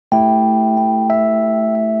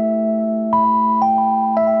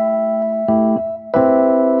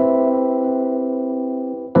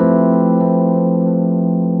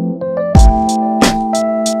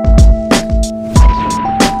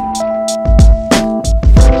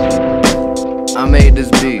made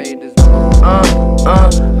this beat.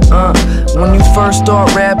 When you first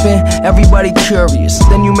start rapping, everybody curious.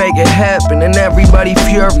 Then you make it happen and everybody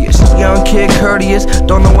furious. Young kid courteous,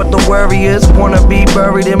 don't know what the worry is. Wanna be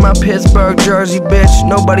buried in my Pittsburgh jersey, bitch.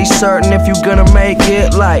 Nobody's certain if you gonna make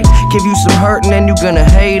it. Life give you some hurtin' and you gonna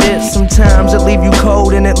hate it. Sometimes it leave you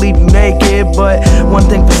cold and it leave you naked. But one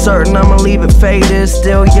thing for certain, I'ma leave it faded.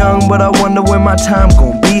 Still young, but I wonder when my time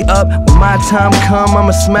gon' be up. When my time come,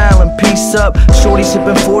 I'ma smile and peace up. Shorty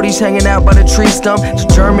sippin' 40s, hanging out by the tree stump. So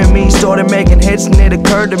German me started making hits and it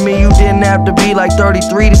occurred to me you didn't have to be like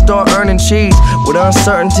 33 to start earning cheese. With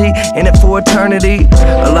uncertainty in it for eternity.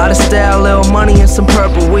 A lot of style, little money and some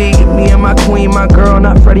purple weed. Me and my queen, my girl,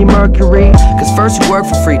 not Freddie Mercury. Cause first you work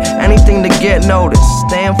for free, anything to get noticed.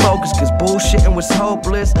 Staying focused cause bullshitting was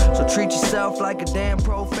hopeless. So treat yourself like a damn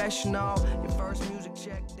professional. Your first music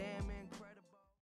check, damn.